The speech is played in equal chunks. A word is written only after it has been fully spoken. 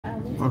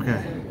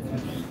Okay,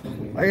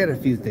 I got a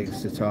few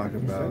things to talk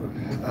about.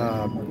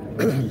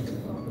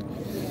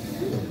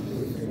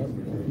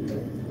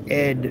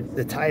 And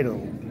the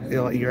title,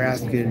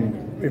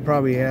 you're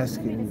probably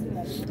asking,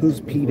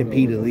 who's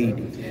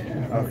Peterlini?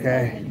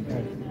 Okay,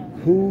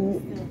 who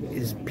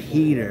is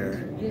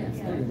Peterlini?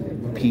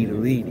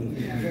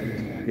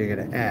 You're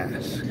gonna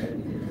ask.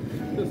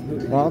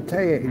 Well, I'll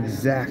tell you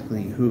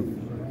exactly who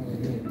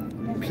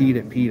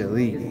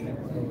Peterlini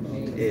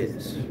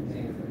is.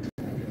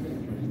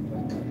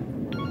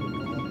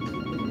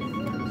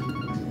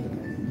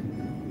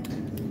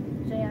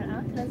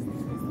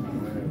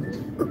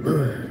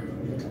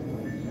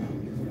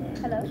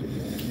 Hello?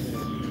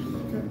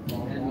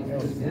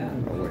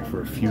 I'll wait for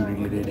a few to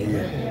get in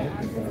here.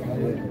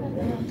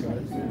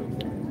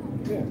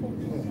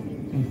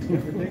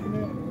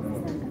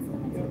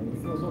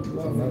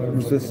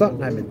 So there's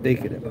something I've been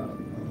thinking about.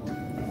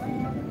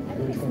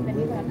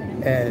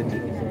 And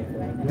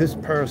this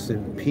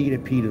person,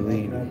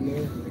 Peterlini,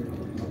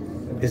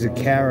 is a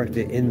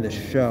character in the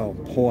show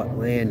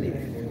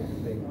Portlandia.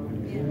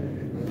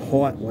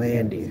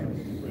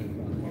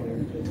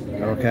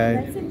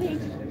 Okay?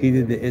 He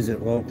did the Is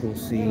It Local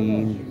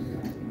scene.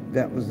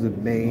 That was the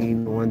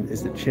main one,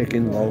 is the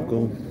chicken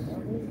local.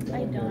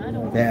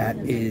 That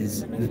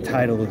is the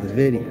title of the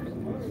video.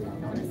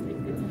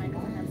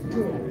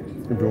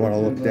 If you want to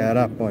look that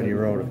up on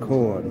your own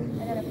accord.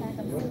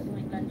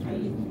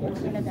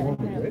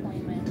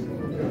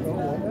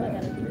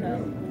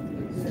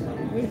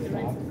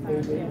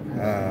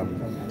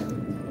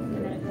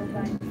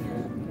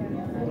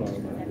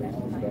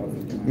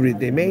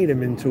 They made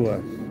him into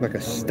a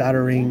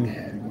stuttering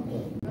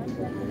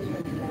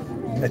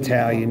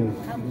Italian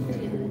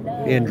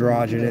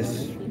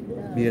androgynous,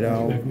 you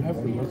know.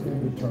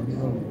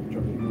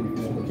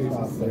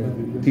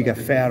 He got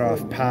fat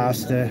off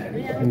pasta,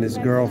 and his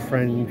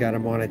girlfriend got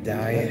him on a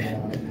diet,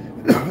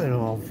 an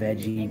all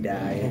veggie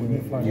diet,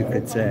 you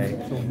could say.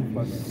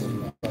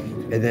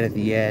 And then at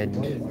the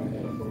end,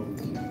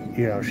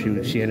 you know,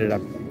 she ended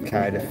up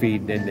kind of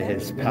feeding into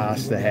his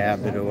pasta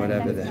habit or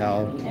whatever the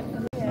hell.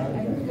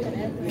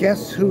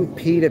 Guess who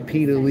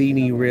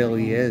Peterlini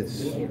really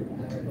is?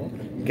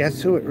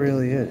 Guess who it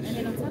really is?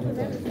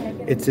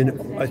 It's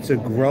a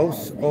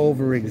gross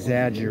over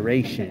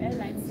exaggeration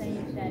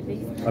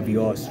of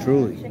yours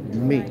truly,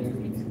 me.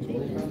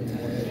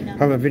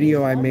 From a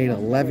video I made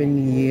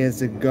 11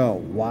 years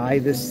ago, why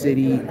the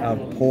city of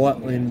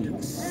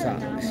Portland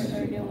sucks.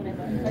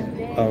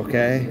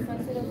 Okay?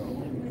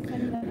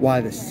 Why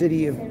the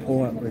city of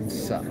Portland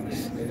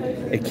sucks.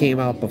 It came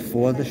out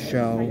before the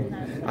show.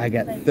 I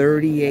got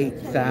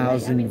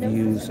 38,000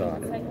 views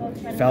on it.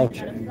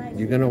 Felcher,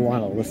 you're going to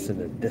want to listen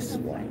to this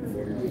one.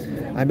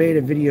 I made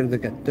a video that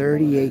got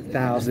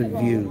 38,000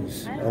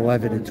 views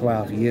 11 and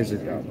 12 years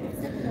ago,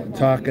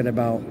 talking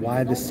about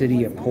why the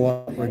city of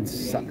Portland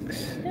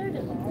sucks.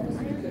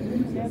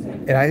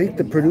 And I think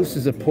the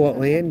producers of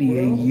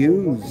Portlandia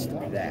used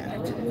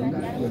that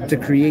to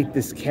create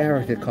this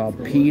character called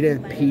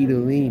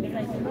Peterlini.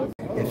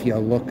 If you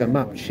look him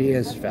up,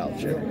 cheers,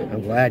 Felcher.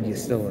 I'm glad you're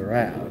still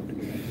around.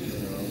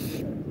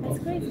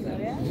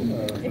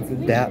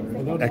 That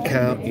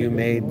account you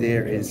made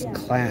there is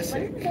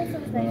classic.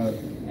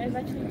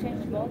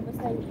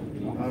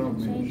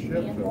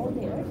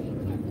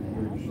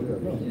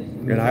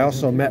 And I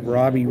also met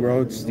Robbie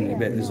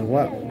Roadstein as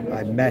well.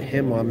 I met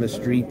him on the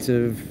streets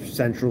of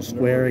Central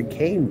Square in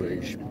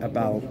Cambridge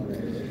about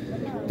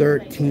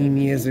 13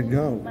 years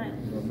ago.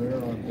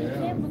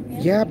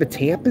 Yeah, but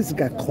Tampa's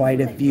got quite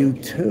a few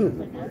too.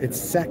 It's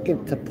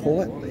second to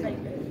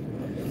Portland.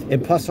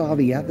 And plus all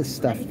the other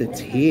stuff that's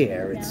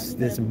here,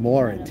 there's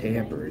more in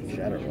Tampa in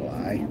general,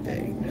 I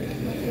think.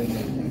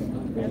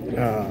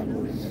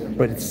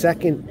 But it's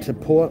second to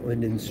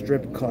Portland in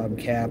strip club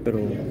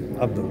capital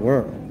of the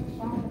world.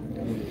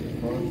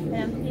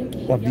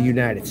 Of the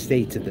United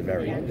States at the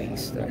very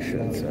least, I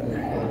should say.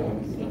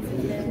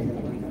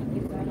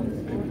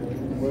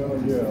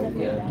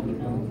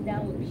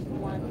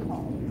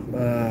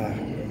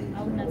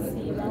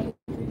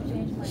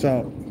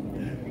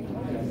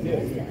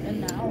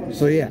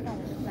 So yeah,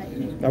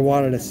 I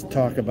wanted to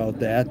talk about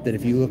that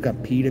if you look up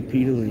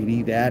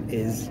Peterlini, that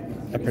is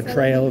a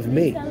portrayal of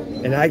me.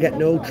 And I got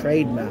no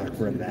trademark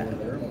from that.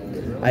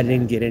 I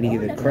didn't get any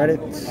of the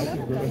credits.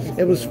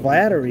 It was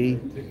flattery,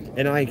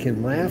 and I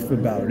can laugh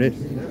about it,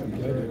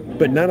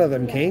 but none of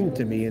them came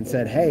to me and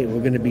said, hey, we're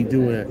going to be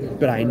doing it.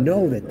 But I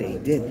know that they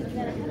did,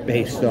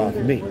 based off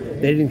me.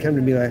 They didn't come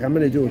to me like, I'm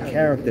going to do a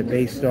character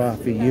based off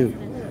of you.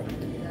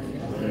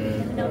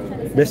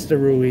 Mr.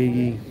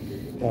 Ruigi,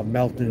 or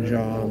Melton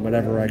John,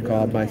 whatever I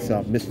called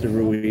myself, Mr.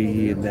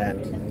 Ruigi, in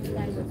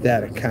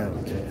that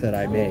account that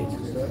I made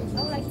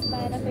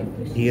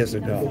years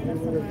ago.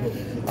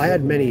 I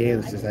had many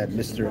aliases. I had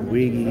Mr.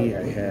 Ruigi,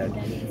 I had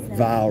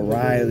Val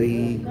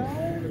Riley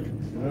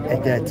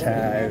at that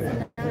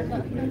time,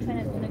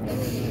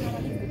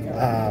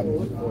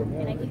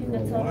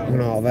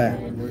 and all that.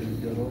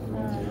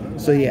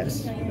 So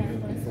yes.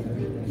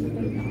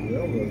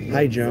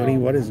 Hi Joni,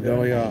 what is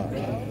going on?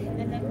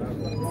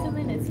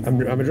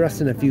 I'm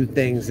addressing a few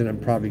things and I'm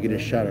probably going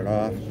to shut it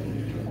off.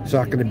 It's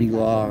not going to be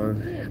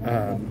long.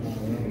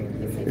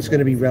 It's going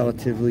to be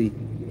relatively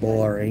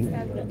boring.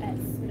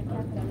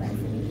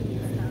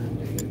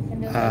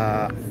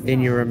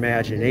 In your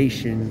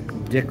imagination,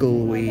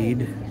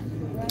 dickleweed.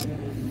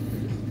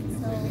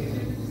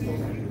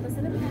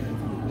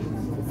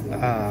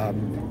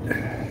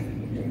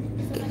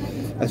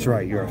 That's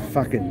right, you're a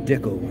fucking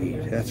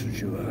dickleweed. That's what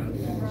you are.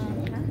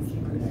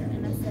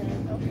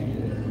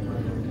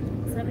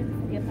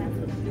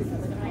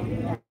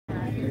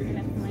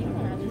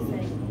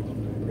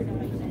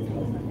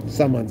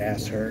 Someone's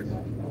ass hurt,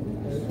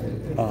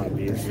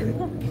 obviously.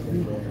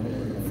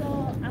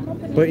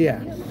 But yeah,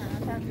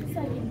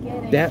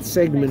 that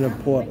segment of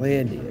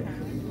Portlandia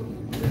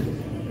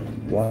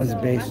was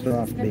based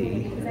off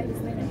me.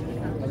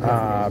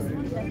 But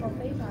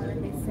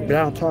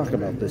I don't talk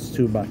about this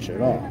too much at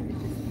all.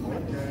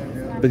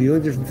 But the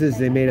only difference is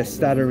they made a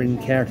stuttering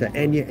character.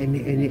 Enya.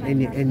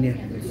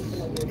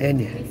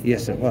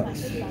 Yes, it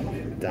was.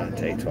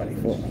 Dante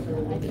 24.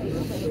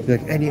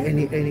 Like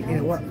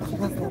Enya. What?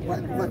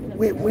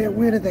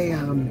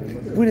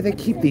 Where do they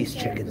keep these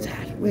chickens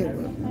at? Where?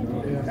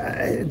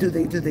 Do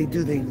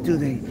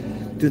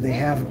they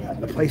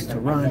have a place to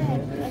run?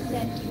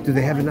 Do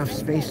they have enough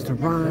space to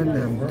run?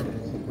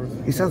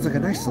 He sounds like a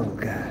nice little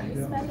guy.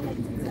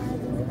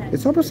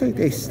 It's almost like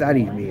they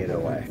studied me in a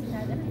way.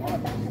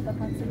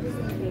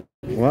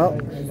 Well,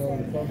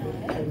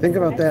 think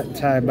about that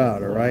time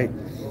out, all right?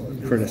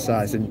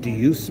 Criticizing. Do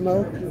you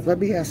smoke? Let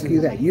me ask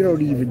you that. You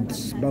don't even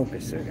smoke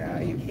a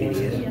cigar, you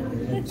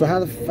idiot. So how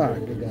the fuck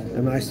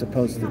am I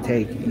supposed to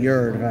take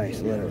your advice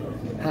literally?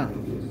 How?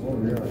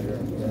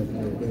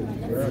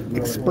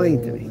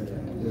 Explain to me.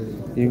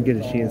 You didn't get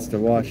a chance to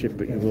watch it,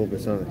 but you will be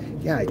on.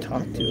 Yeah, I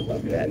talked to you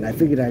about that, and I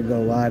figured I'd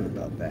go live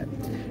about that.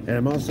 And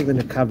I'm also going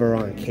to cover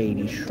on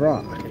Katie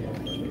Shrock,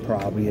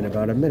 probably in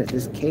about a minute.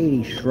 This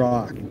Katie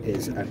Shrock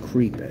is a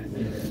creeper.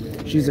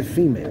 She's a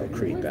female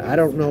creeper. I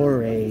don't know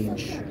her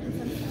age.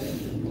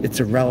 It's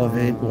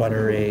irrelevant what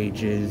her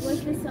age is.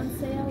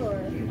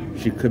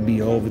 She could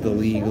be over the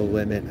legal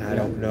limit. I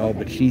don't know,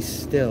 but she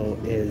still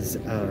is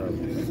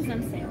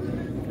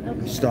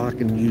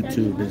stalking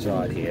YouTubers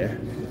out here.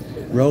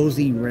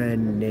 Rosie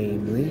Wren,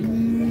 namely,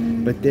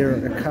 but there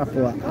are a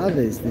couple of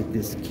others that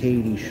this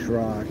Katie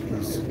Shrock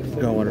is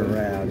going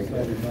around,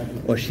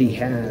 or she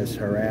has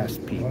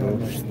harassed people.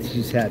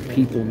 She's had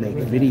people make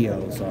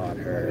videos on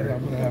her,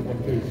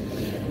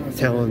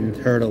 telling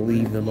her to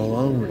leave them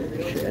alone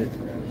and shit.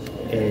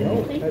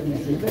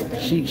 And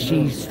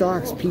she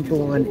stalks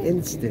people on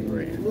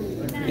Instagram,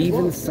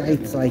 even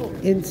sites like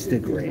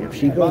Instagram.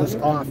 She goes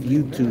off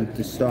YouTube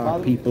to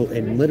stalk people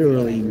and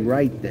literally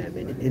write them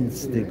in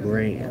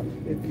Instagram.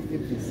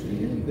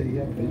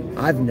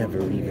 I've never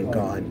even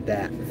gone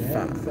that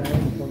far.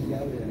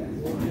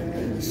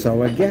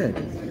 So again,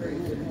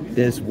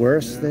 there's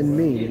worse than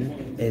me,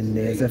 and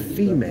there's a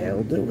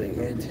female doing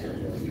it.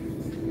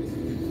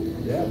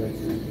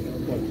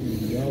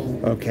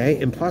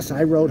 Okay, and plus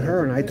I wrote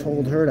her and I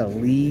told her to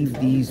leave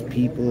these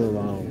people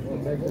alone.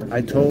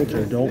 I told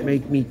her, don't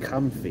make me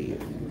come for you.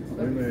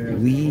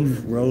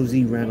 Leave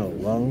Rosie Wren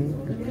alone.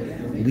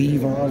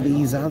 Leave all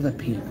these other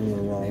people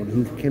alone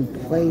who've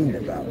complained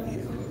about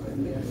you.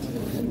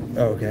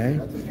 Okay?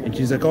 And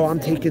she's like, oh,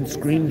 I'm taking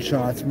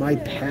screenshots. My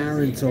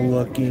parents are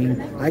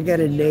looking. I got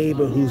a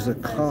neighbor who's a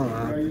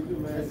cop.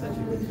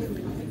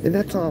 And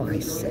that's all I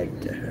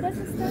said to her.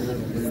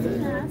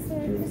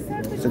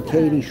 So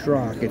Katie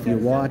Shrock, if you're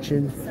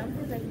watching,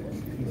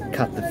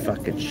 cut the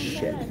fucking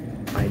shit.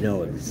 I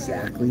know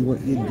exactly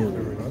what you're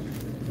doing.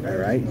 All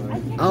right?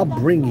 I'll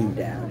bring you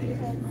down here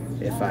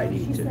if I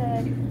need to.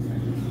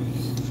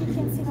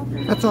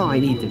 That's all I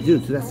need to do.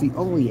 So that's the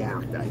only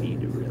act I need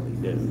to really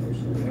do.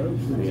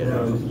 You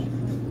know?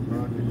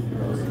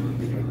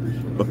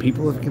 But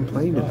people have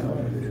complained about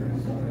it.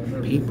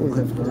 People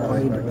have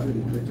complained about it.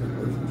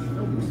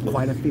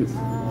 Quite a few.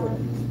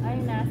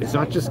 It's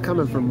not just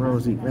coming from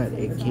Rosie Wren.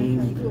 It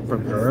came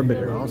from her, but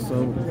it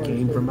also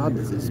came from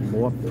others. There's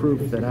more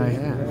proof that I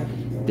have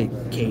that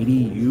Katie,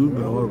 you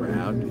go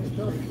around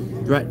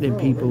threatening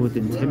people with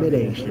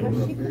intimidation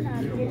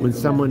when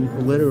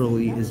someone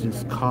literally is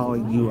just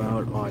calling you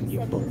out on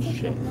your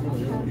bullshit.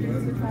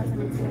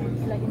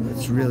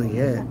 That's really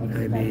it.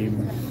 I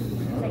mean,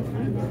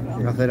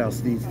 nothing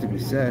else needs to be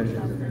said.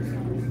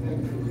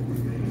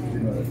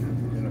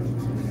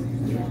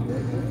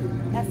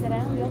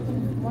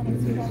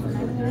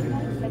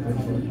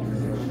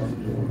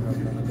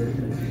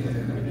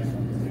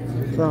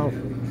 So,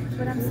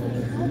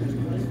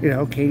 you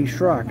know, Katie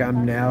Shrock,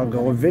 I'm now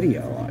going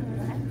video on.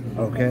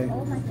 Okay?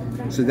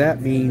 So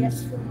that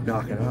means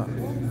knock it off.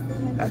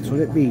 That's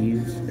what it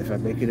means if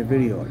I'm making a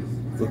video on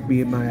it. Look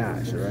me in my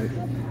eyes, alright?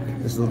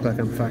 Doesn't look like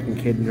I'm fucking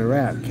kidding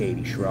around,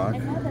 Katie Shrock.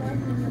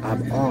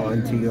 I'm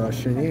on to your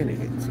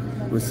shenanigans.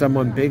 When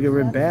someone bigger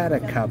and badder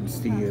comes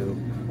to you,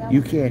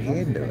 you can't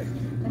handle it.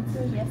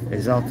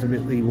 Is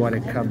ultimately what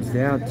it comes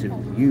down to.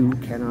 You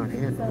cannot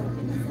handle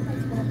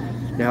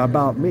it. Now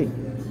about me.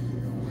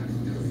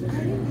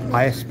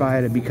 I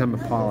aspire to become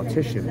a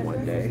politician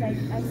one day,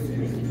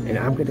 and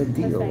I'm going to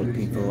deal with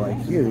people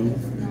like you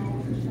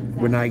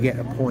when I get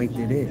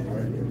appointed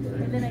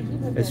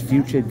in as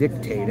future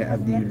dictator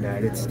of the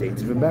United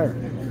States of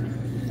America.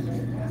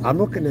 I'm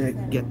looking to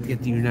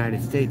get the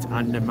United States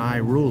under my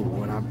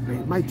rule.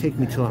 It might take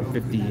me till I'm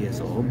 50 years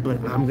old, but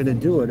I'm going to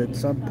do it at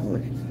some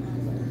point.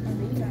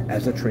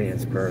 As a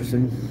trans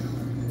person,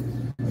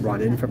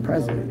 running for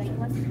president.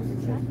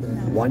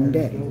 One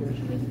day.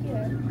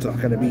 It's not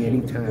going to be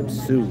anytime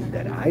soon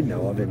that I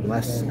know of,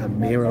 unless a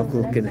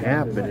miracle can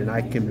happen and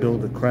I can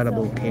build a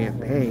credible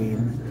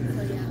campaign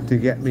to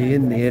get me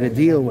in there to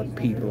deal with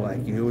people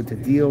like you and to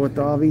deal with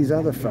all these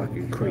other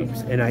fucking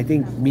creeps. And I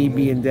think me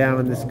being down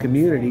in this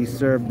community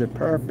served the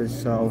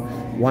purpose, so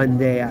one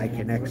day I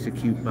can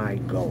execute my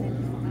goal.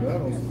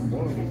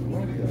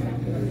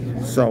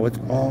 So it's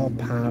all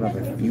part of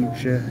a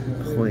future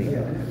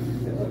plan.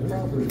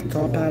 It's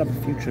all part of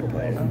a future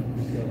plan.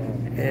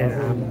 And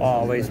I'm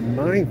always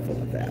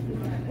mindful of that.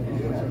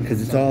 Because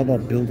it's all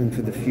about building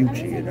for the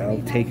future, you know,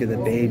 taking the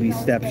baby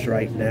steps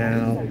right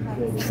now,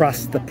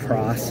 trust the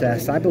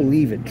process. I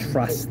believe in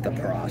trust the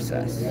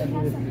process.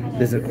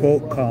 There's a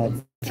quote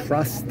called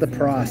trust the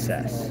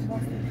process.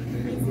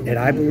 And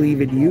I believe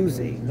in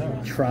using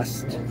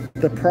trust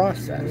the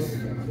process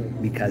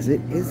because it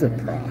is a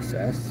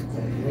process.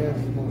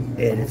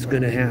 And it's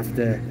going to have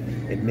to,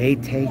 it may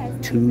take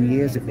 2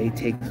 years, it may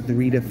take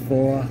 3 to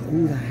 4.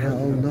 Who the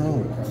hell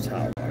knows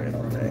how long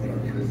it'll take?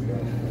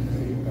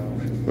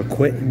 But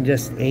quitting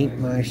just ain't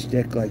my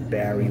shtick, like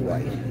Barry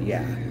White.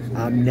 Yeah,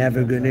 I'm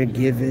never gonna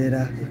give it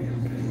up.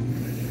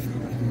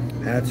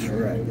 That's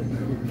right.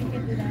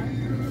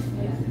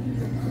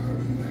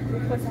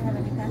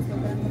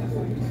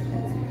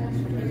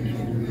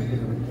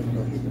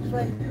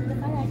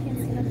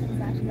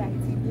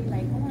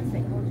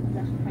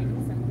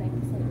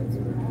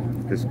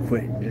 Because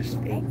quitting just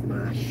ain't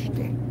my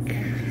shtick.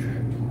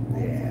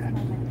 Yeah.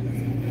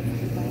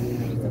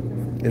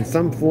 In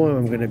some form,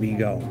 I'm gonna be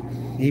going.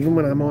 Even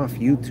when I'm off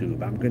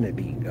YouTube, I'm going to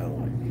be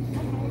going.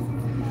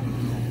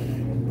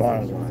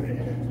 Bottom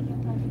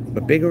line.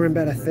 But bigger and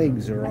better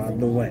things are on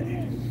the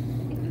way.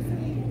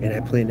 And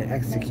I plan to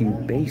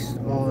execute based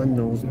on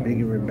those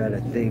bigger and better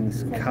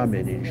things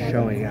coming and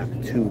showing up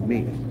to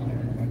me.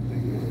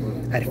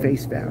 At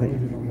face value.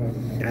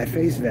 At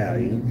face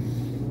value,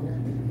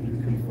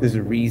 there's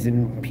a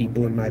reason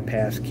people in my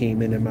past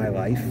came into my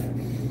life.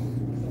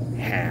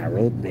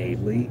 Harold,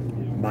 namely,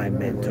 my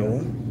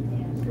mentor.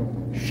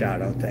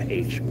 Shout out to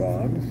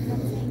H-Bob.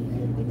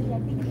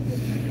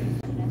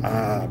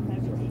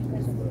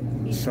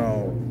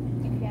 So,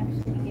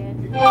 for any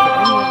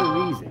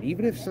other reason,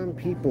 even if some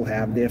people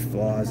have their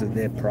flaws and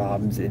their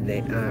problems and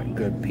they aren't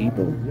good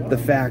people, the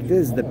fact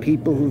is, the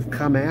people who've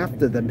come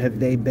after them, have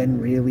they been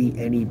really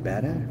any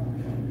better?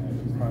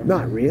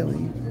 Not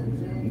really.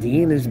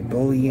 Dean is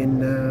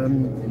bullying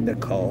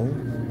Nicole.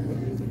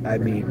 I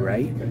mean,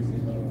 right?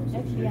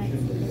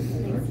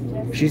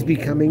 She's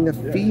becoming a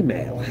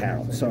female,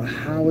 Harold. So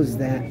how is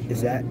that?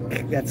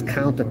 That's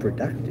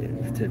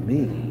counterproductive to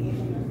me.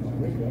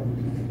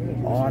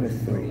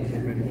 Honestly.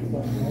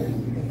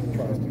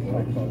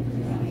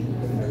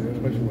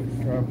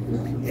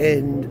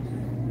 And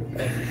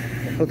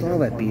with all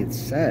that being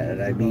said,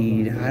 I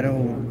mean, I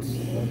don't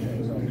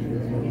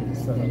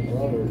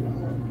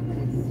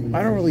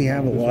really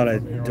have a lot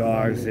of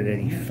dogs in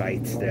any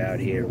fights down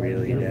here,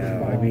 really,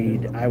 now. I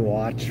mean, I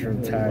watch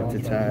from time to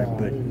time,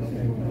 but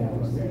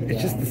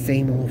it's just the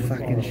same old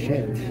fucking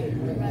shit.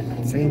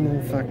 Same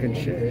old fucking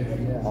shit.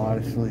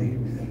 Honestly.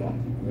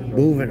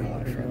 Moving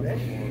on from it.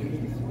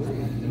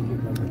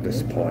 At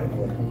this point.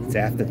 It's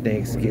after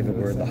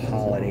Thanksgiving. We're in the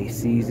holiday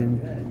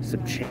season.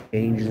 Some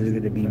changes are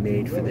going to be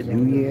made for the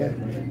new year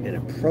and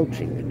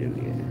approaching the new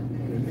year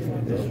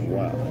as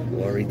well.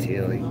 Glory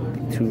to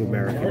 2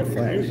 American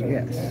flags.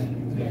 Yes.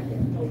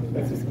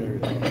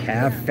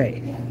 Have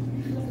faith.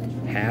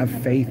 Have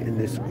faith in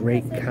this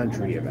great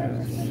country of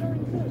ours.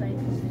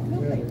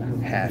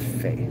 Have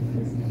faith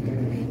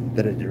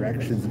that a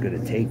direction's going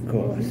to take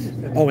course.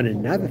 Oh, and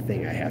another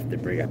thing I have to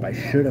bring up, I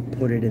should have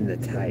put it in the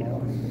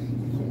title.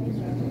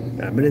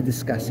 I'm going to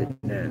discuss it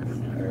now,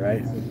 all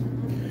right?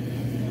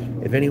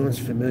 If anyone's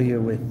familiar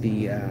with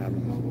the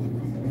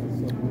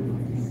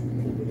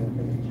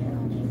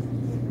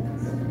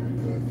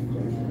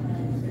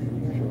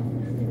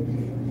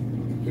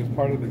it's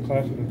part of the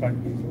Clash of the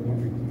Titans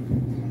movie.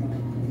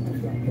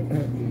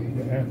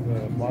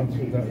 The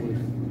monster that was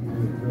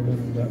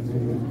that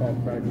was called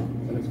Kraken,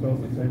 and it spells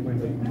the same way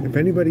that. If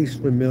anybody's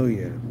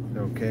familiar,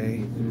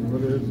 okay,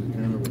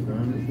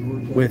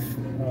 with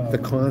the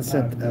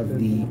concept of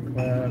the.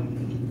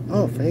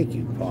 Oh, thank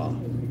you, Paul.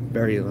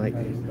 Very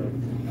enlightening.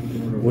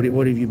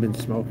 What have you been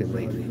smoking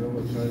lately?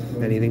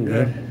 Anything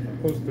good?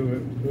 Close to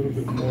it, a little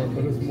bit more,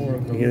 but it's more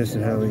of the.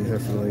 Innocent Howling,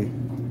 definitely.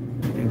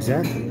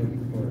 Exactly.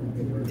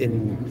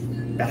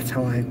 And that's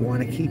how I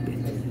want to keep it.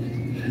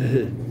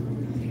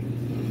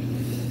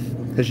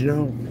 Because, you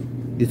know,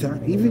 you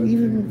talk,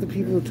 even the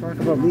people who talk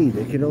about me,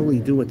 they can only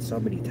do it so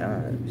many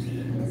times.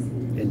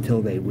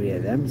 until they wear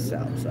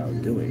themselves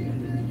out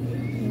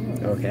doing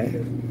it.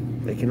 Okay?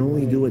 They can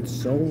only do it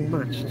so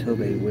much till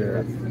they wear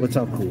it. What's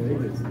up, cool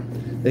boys?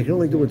 They can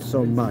only do it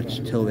so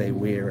much till they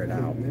wear it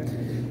out.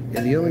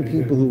 And the only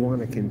people who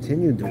want to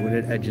continue doing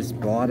it are just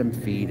bottom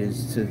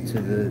feeders to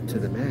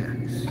the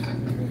max.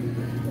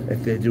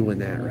 If they're doing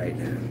that right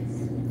now.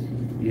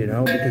 You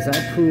know, because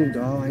I proved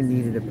all I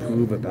needed to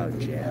prove about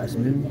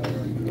Jasmine,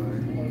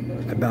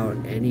 about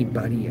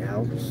anybody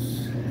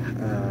else,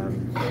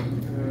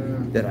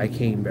 that I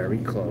came very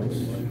close.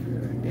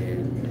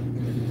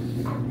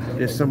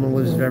 And if someone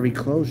was very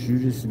close, you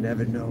just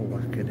never know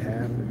what could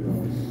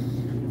happen.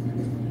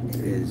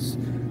 Is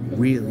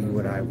really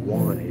what I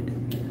wanted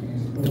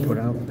to put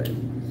out there.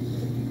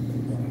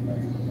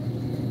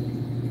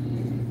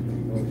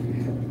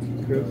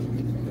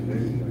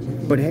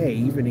 But hey,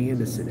 even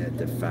Anderson had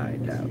to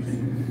find out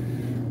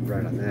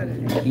right on that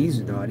end. He's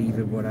not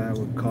even what I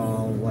would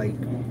call like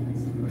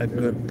a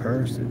good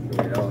person.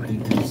 You know,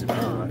 he's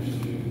not.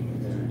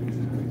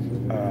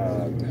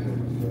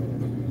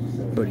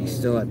 But he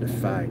still had to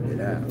find it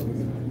out.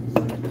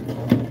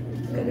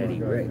 At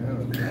any rate,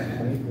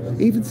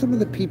 even some of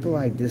the people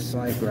I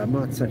dislike or I'm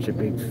not such a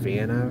big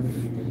fan of,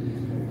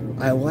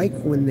 I like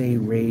when they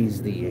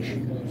raise the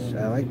issues.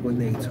 I like when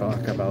they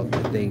talk about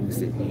the things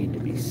that need to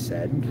be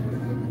said,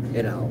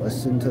 and I'll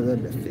listen to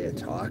them if they're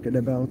talking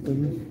about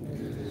them.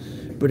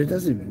 But it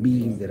doesn't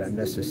mean that I'm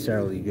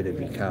necessarily going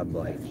to become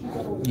like,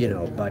 you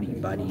know,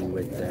 buddy-buddy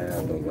with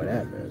them or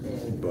whatever.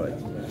 But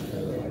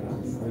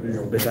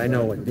because I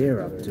know what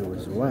they're up to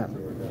as well.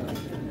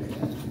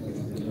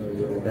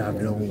 And I've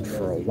known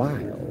for a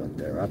while what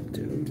they're up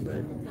to,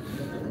 but,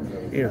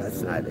 you know,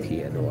 that's neither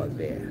here nor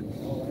there.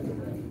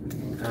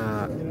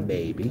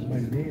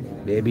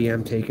 Maybe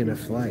I'm taking a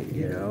flight,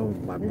 you know,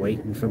 I'm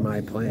waiting for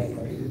my plane.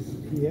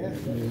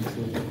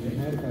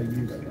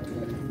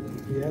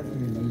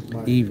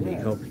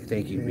 Evening,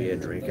 thank you, beer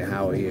drinker,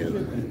 how are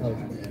you?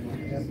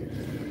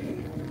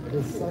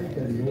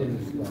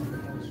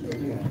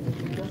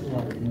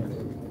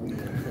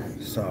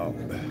 So,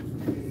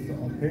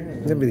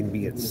 everything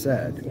being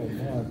said,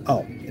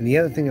 oh, and the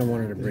other thing I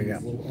wanted to bring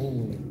up,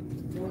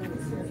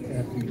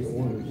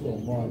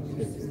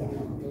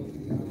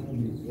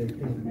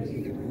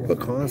 the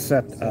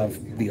concept of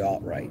the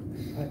alt-right.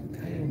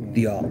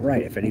 The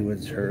alt-right, if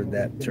anyone's heard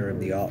that term,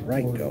 the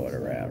alt-right going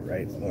around,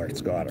 right? Or it's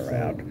gone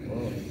around.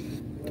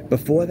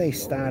 Before they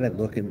started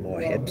looking more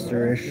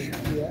hipsterish,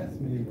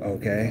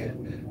 okay?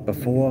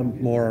 Before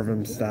more of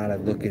them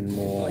started looking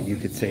more, you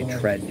could say,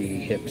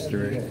 trendy,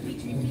 hipsterish.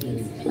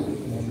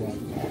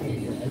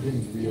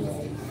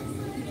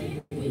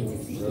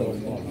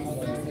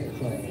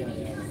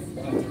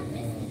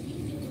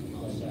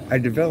 I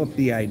developed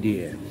the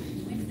idea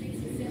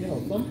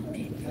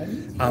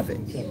of it,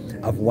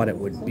 of what it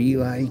would be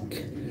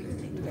like,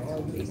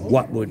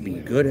 what would be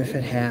good if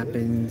it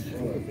happened,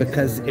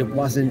 because it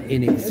wasn't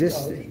in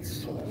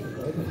existence.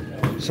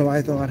 So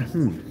I thought,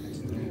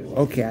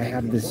 okay, I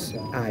have this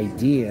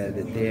idea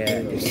that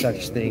there is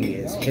such thing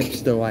as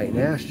hipster white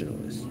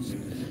nationalists,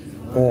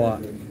 or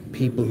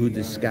people who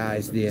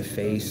disguise their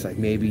face, like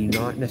maybe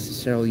not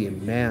necessarily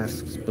in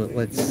masks, but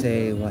let's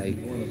say like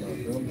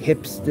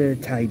hipster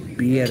type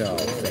beardo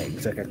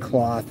things, like a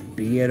cloth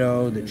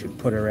beardo that you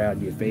put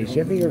around your face.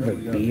 You ever hear of a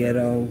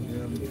beardo?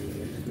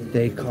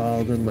 They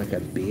called them like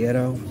a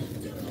beardo.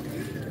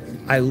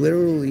 I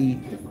literally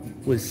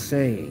was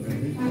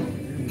saying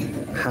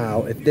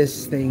how if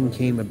this thing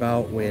came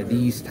about where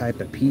these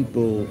type of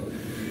people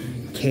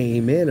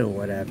came in or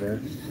whatever,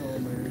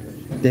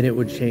 then it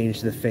would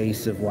change the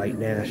face of white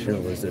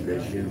nationalism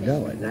as you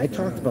know it. And I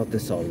talked about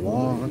this a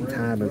long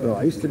time ago.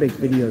 I used to make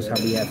videos how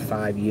we have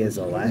 5 years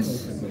or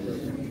less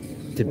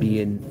to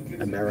be in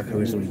America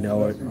as we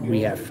know it.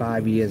 We have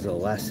 5 years or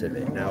less of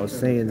it. And I was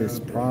saying this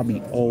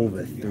probably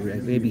over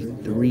maybe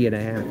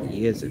 3.5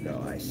 years ago.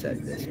 I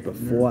said this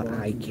before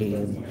I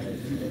came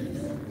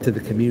to the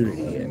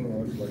community here.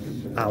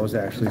 I was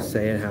actually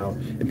saying how,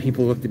 and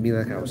people looked at me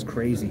like I was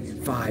crazy.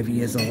 5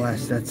 years or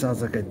less, that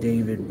sounds like a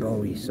David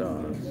Bowie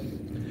song.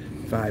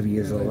 5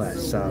 years or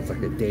less sounds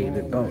like a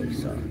David Bowie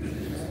song.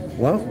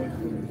 Well,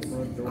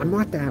 I'm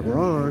not that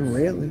wrong,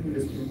 really.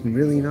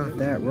 Really not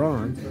that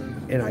wrong.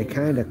 And I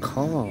kind of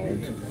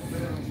called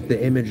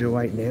the image of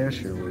white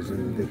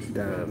nationalism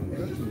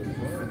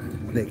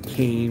that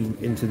came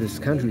into this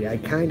country. I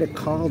kind of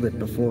called it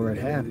before it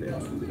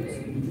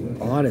happened,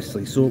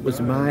 honestly. So it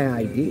was my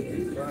idea.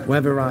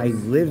 Whether I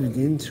lived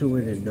into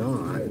it or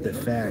not, the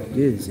fact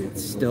is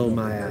it's still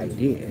my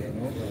idea.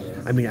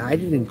 I mean, I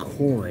didn't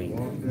coin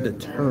the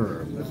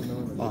term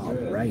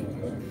alt-right,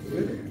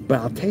 but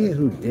I'll tell you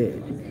who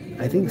did.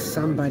 I think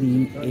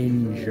somebody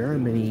in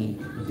Germany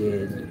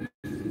did,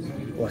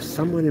 or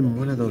someone in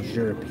one of those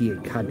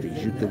European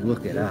countries. You could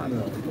look it up.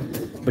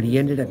 But he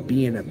ended up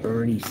being a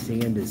Bernie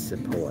Sanders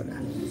supporter,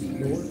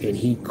 and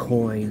he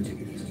coined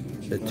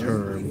the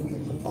term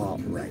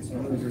alt-right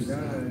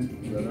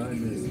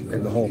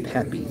and the whole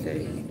peppy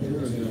thing.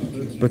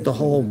 But the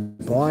whole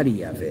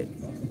body of it,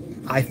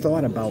 I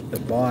thought about the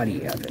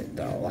body of it,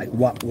 though, like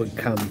what would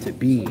come to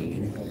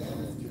being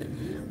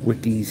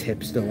with these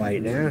hipster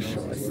white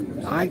nationalists.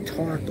 I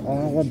talked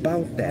all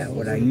about that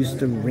when I used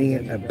to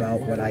rant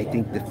about what I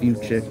think the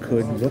future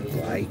could look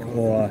like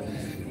or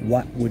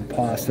what would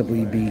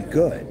possibly be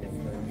good,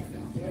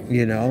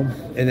 you know?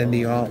 And then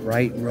the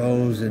alt-right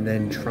rose and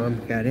then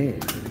Trump got in.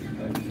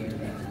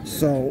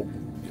 So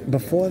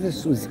before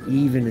this was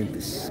even a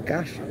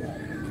discussion,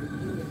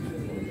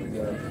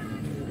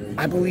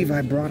 I believe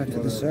I brought it to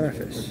the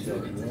surface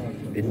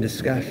in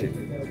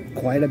discussion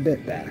quite a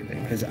bit back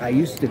then, because I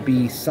used to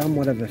be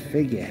somewhat of a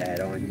figurehead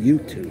on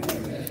YouTube,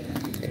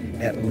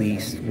 at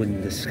least when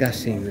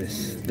discussing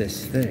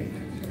this thing.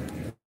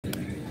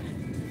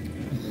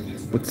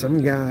 But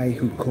some guy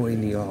who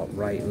coined the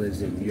alt-right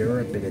lives in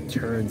Europe, and it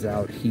turns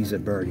out he's a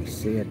Bernie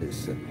Sanders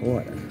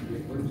supporter,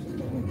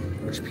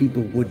 which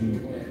people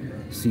wouldn't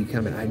see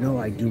coming. I know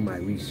I do my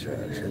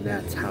research, and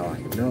that's how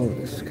I know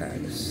this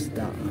kind of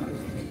stuff.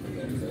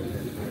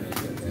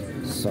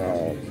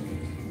 So,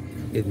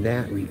 in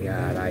that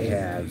regard, I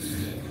have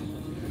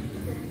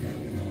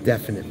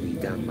definitely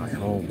done my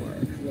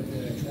homework.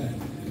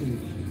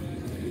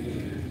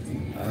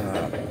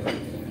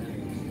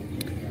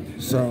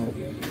 So,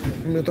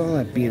 with all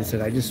that being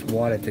said, I just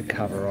wanted to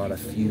cover out a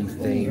few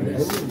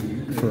things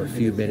for a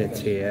few minutes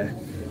here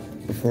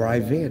before I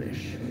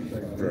vanish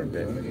for a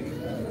bit.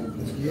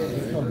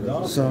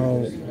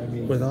 So,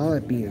 with all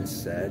that being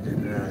said,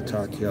 I'll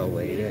talk to y'all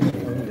later.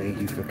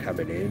 Thank you for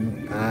coming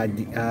in.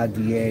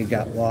 RDA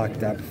got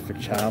locked up for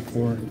child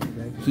porn.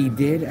 He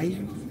did?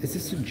 Is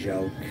this a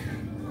joke?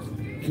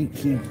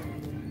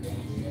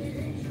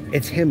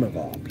 It's him of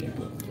all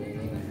people.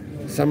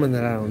 Someone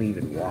that I don't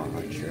even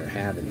watch or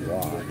haven't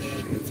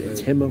watched.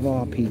 It's him of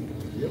all people.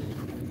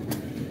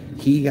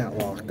 He got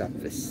locked up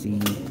for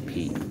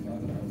CP.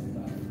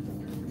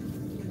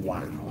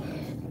 Wow.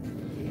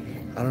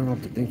 I don't know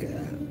what to think of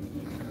that.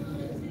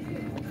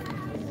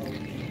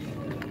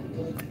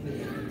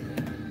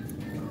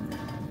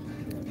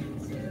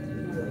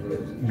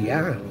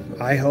 Yeah,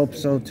 I hope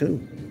so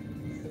too.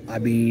 I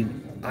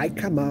mean, I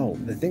come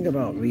out, the thing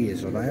about me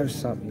is when I have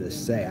something to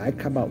say, I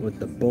come out with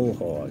the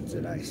bullhorns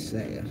and I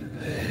say it.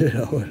 You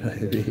know what I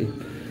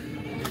mean?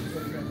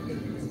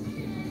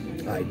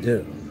 I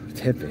do,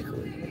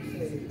 typically.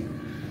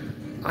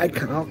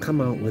 I'll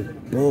come out with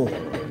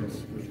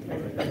bullhorns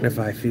if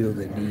I feel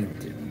the need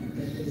to,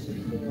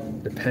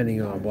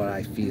 depending on what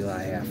I feel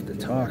I have to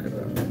talk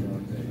about.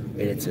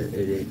 And it's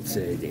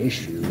an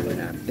issue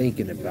when I'm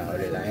thinking about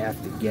it. I have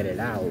to get it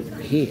out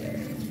here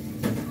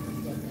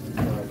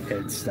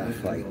and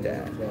stuff like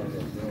that.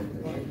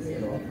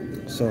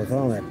 So with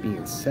all that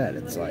being said,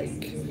 it's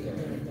like,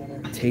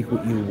 take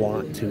what you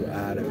want to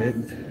out of it.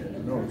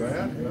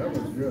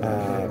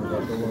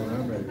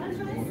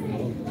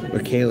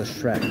 But Kayla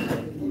Shrock,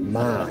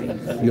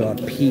 your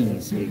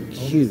P's and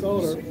Q's,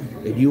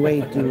 and you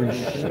ain't doing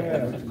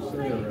shit.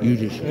 You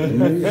just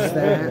use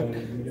that.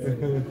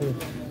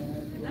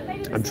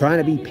 I'm trying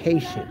to be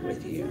patient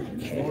with you,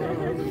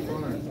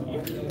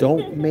 Kayla.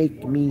 Don't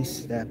make me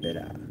step it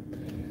up.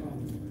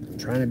 I'm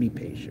trying to be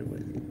patient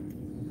with you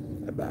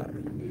about it.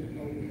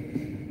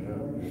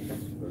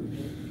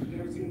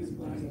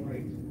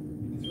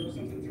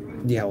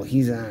 Yeah, well,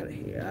 he's out of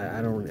here.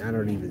 I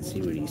don't even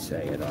see what he's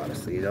saying,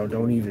 honestly.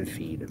 Don't even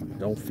feed him.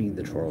 Don't feed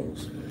the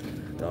trolls.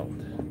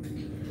 Don't.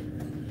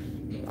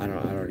 I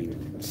don't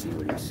even see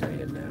what he's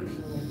saying now.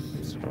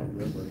 So,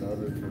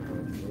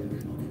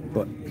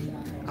 but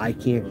I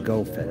can't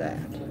go for that.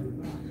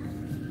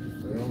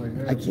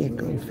 I can't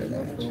go for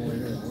that.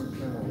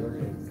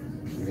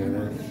 You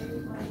know?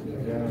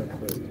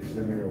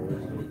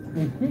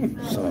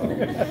 So.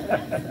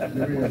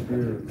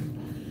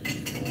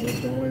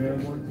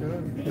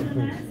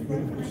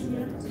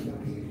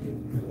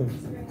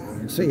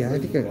 So yeah, I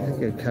think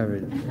I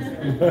covered.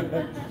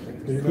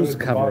 Who's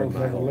covering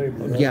my whole?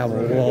 Yeah,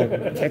 well,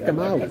 kick him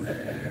out.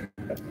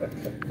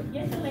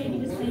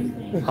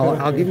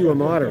 I'll give you a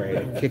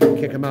moderator.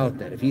 Kick him out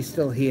then. If he's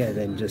still here,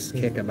 then just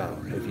kick him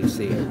out if you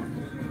see him.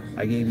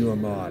 I gave you a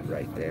mod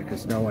right there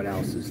because no one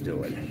else is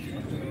doing it.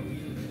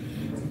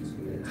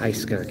 Hi,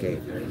 Skunk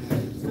Ape.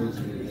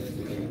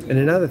 And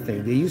another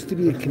thing, there used to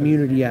be a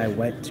community I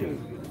went to.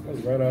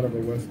 Right out of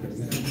the West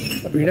End.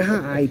 You know how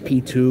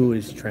IP2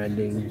 is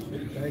trending?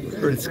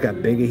 Or it's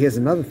got bigger. Here's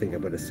another thing I'm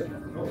going to say.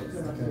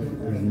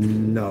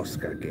 No,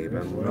 Scott Gabe,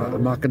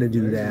 I'm not going to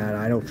do that.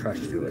 I don't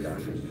trust you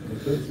enough.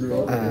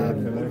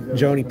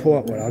 Joni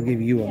Portwood, I'll give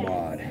you a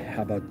mod.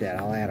 How about that?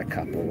 I'll add a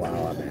couple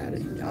while I'm at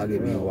it. I'll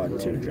give you one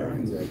too,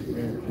 Joni.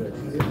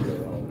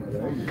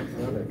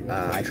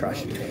 I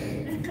trust you.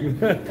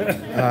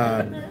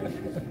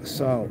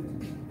 So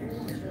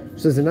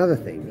there's another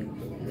thing.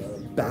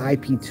 The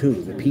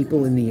IP2, the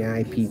people in the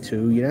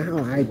IP2, you know how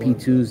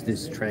IP2 is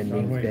this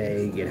trending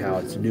thing and how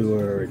it's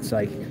newer, it's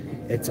like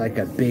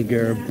a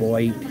bigger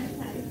boy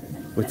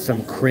with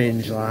some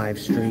cringe live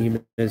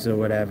streamers or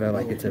whatever,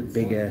 like it's a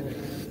bigger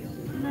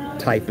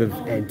type of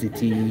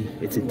entity.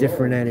 It's a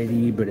different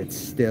entity, but it's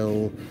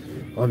still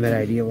on that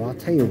idea. Well, I'll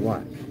tell you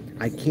what,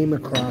 I came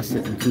across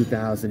it in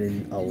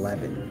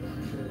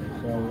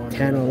 2011,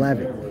 10,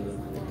 11.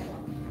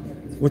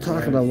 We're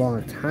talking a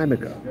long time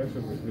ago.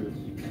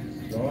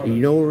 And you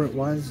know where it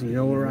was? You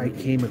know where I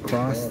came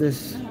across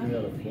this?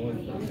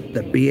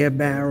 The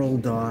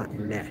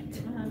beerbarrel.net.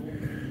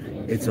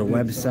 It's a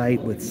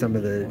website with some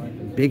of the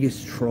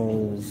biggest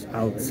trolls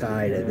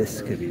outside of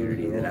this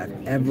community that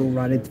I've ever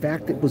run. In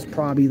fact, it was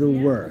probably the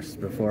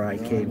worst before I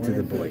came to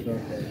the Boyd.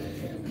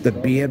 The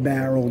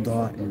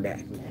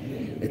beerbarrel.net.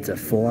 It's a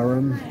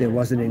forum. There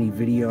wasn't any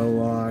video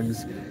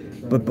logs.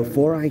 But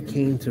before I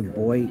came to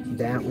Boyd,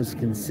 that was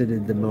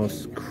considered the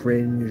most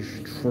cringe,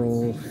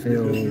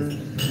 troll-filled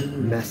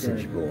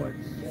message board.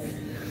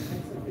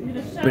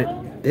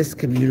 But this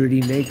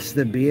community makes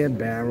the beer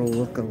barrel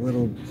look a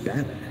little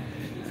better.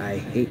 I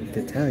hate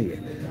to tell you.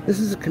 This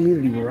is a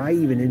community where I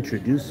even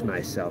introduced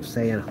myself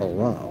saying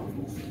hello.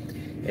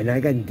 And I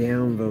got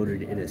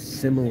downvoted in a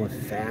similar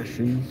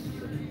fashion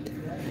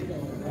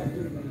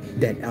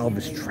that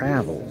Elvis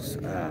Travels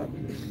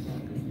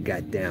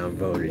got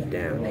downvoted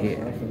down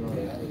here.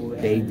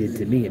 They did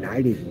to me, and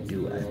I didn't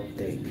do a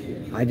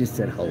thing. I just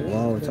said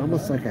hello. It's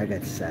almost like I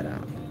got set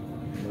up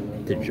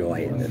to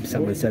join them.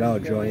 Someone said, oh,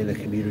 join the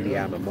community.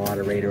 I'm a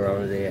moderator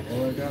over there.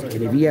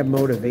 And if he had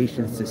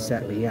motivations to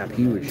set me up,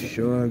 he was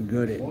sure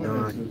good at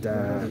not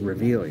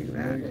revealing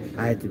that.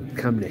 I had to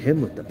come to him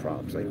with the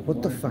problems. Like,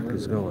 what the fuck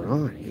is going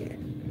on here?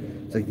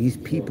 It's like these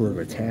people are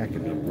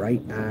attacking me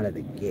right out of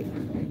the gate.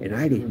 And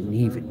I didn't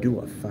even do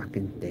a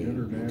fucking thing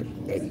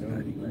to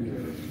anybody.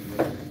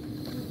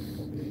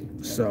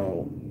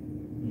 So,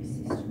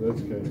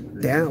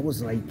 that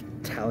was like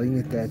telling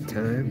at that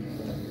time.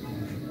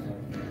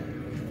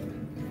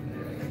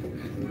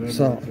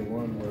 So,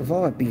 with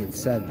all that being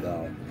said,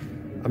 though,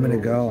 I'm going to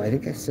go. I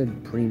think I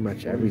said pretty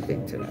much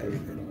everything today.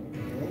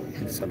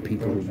 And some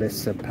people who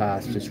missed some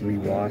parts just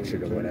rewatch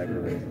it or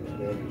whatever.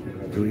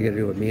 What are we going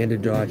to do? Amanda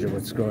Dodger,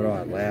 what's going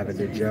on?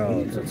 Lavender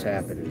Jones, what's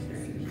happening?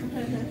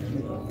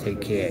 Take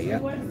care, yeah?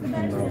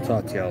 And I'll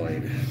talk to y'all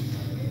later.